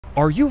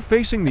Are you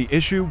facing the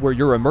issue where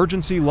your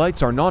emergency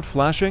lights are not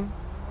flashing?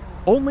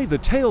 Only the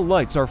tail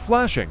lights are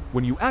flashing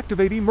when you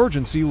activate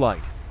emergency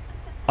light.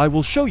 I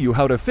will show you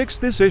how to fix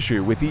this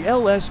issue with the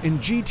LS in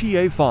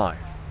GTA 5.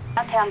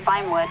 Uptown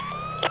Vinewood.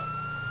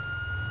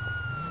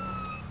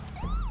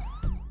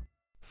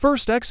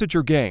 First, exit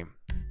your game.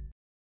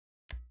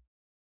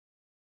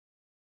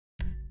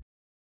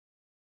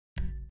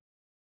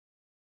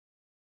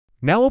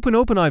 Now open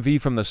OpenIV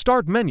from the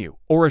Start menu,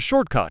 or a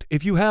shortcut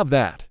if you have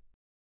that.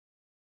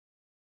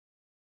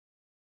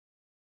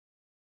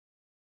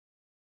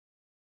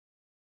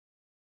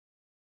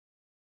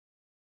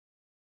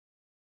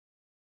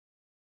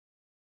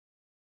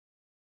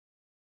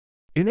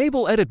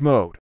 Enable Edit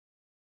Mode.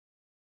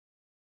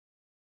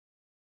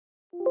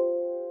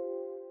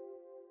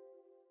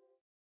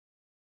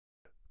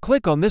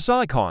 Click on this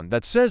icon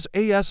that says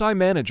ASI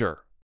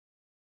Manager.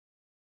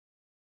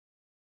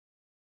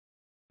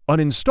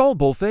 Uninstall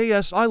both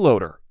ASI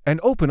Loader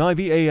and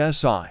OpenIV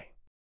ASI.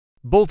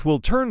 Both will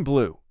turn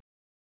blue.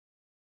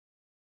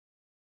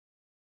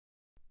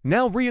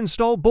 Now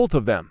reinstall both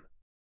of them.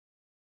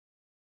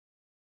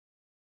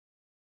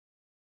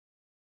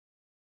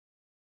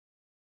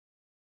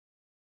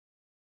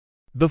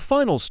 The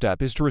final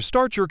step is to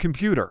restart your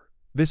computer.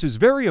 This is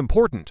very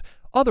important,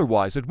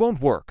 otherwise it won't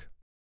work.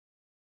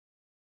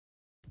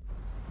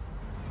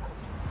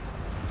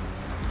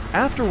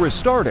 After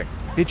restarting,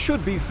 it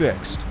should be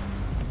fixed.